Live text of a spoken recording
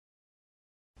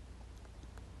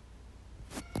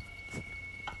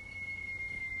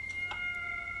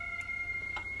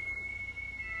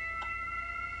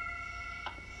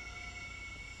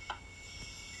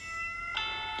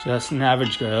Just an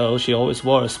average girl, she always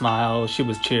wore a smile. She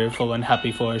was cheerful and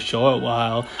happy for a short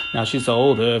while. Now she's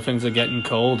older, things are getting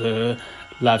colder.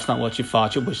 Life's not what you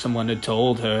thought, you wish someone had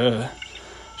told her.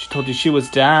 She told you she was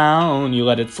down, you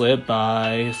let it slip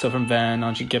by. So from then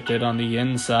on she kept it on the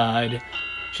inside.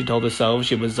 She told herself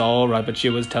she was alright, but she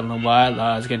was telling white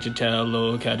lies. Can't you tell?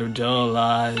 Look at her dull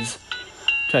eyes.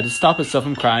 Tried to stop herself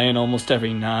from crying almost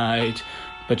every night,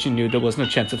 but she knew there was no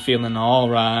chance of feeling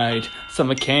alright.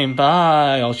 Summer came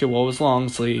by, all she wore was long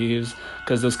sleeves,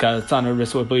 'cause those cuts on her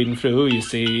wrists were bleeding through, you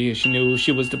see. She knew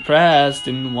she was depressed,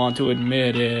 didn't want to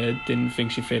admit it, didn't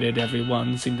think she fitted,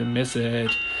 everyone seemed to miss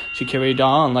it. She carried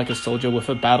on like a soldier with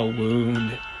a battle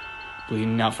wound,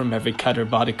 bleeding out from every cut her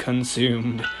body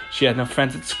consumed. She had no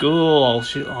friends at school, all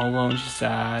alone she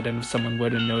sat, and if someone were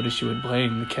to notice she would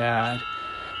blame the cat.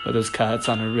 But those cuts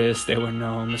on her wrist, they were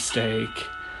no mistake.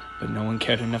 But no one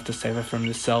cared enough to save her from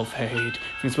the self-hate.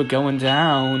 Things were going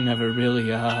down, never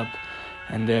really up.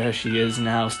 And there she is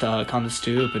now, stuck on the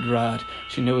stupid rut.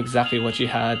 She knew exactly what she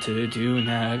had to do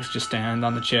next. Just stand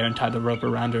on the chair and tie the rope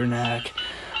around her neck.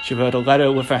 She wrote a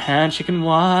letter with her hand shaking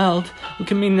wild.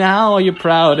 Look at me now, are you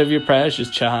proud of your precious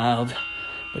child?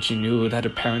 But she knew that her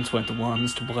parents weren't the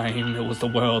ones to blame. It was the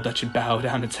world that should bow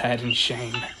down its head in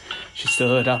shame. She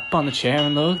stood up on the chair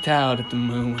and looked out at the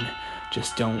moon.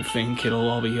 Just don't think it'll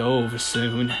all be over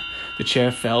soon. The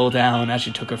chair fell down as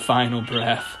she took her final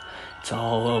breath. It's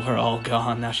all over, all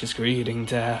gone, now she's greeting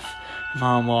death. Her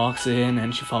mom walks in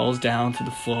and she falls down to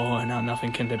the floor. Now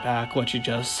nothing can take back what you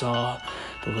just saw.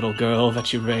 The little girl that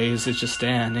she raised is just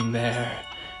standing there.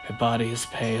 Her body is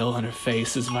pale and her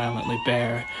face is violently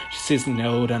bare. She sees the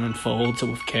note and unfolds it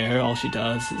with care. All she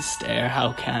does is stare.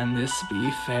 How can this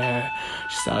be fair?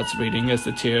 She starts reading as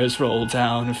the tears roll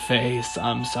down her face.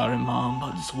 I'm sorry, Mom,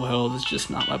 but this world is just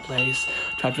not my place.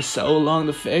 Tried for so long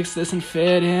to fix this and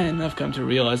fit in. I've come to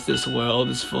realize this world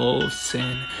is full of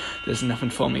sin. There's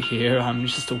nothing for me here, I'm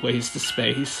just a waste of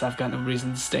space. I've got no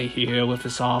reason to stay here with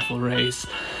this awful race.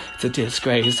 It's a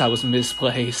disgrace, I was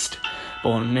misplaced.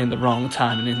 Born in the wrong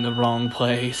time and in the wrong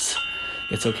place.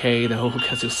 It's okay though,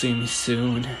 'cause you'll see me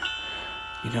soon.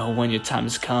 You know when your time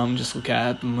has come, just look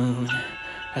at the moon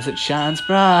as it shines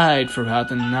bright throughout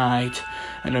the night.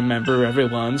 And remember,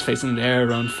 everyone's facing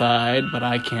their own fight, but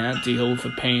I can't deal with the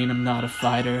pain, I'm not a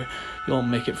fighter. You'll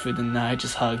make it through the night,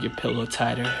 just hug your pillow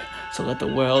tighter. So let the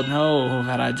world know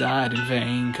that I died in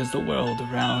vain, 'cause the world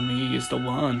around me is the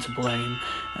one to blame.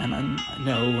 And I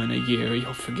know in a year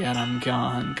you'll forget I'm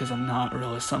gone, 'cause I'm not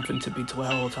really something to be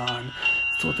dwelled on.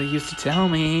 It's what they used to tell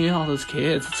me, all those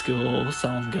kids at school. So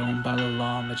I'm going by the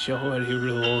law, majority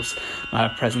rules. My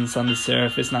presence on this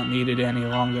earth is not needed any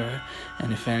longer,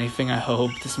 and if anything I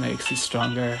hope this makes you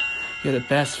stronger. You're the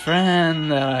best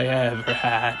friend that I ever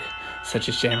had. Such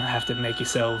a shame I have to make you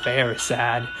so very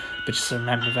sad, but just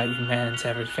remember that you meant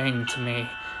everything to me.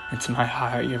 And to my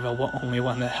heart, you're the only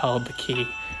one that held the key.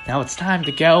 Now it's time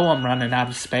to go, I'm running out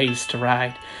of space to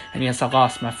ride. And yes, I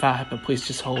lost my fight, but please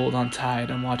just hold on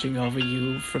tight. I'm watching over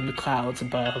you from the clouds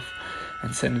above,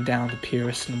 and sending down the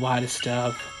purest and widest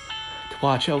dove to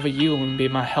watch over you and be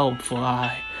my helpful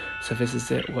eye. So this is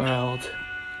it, world.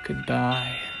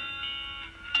 Goodbye.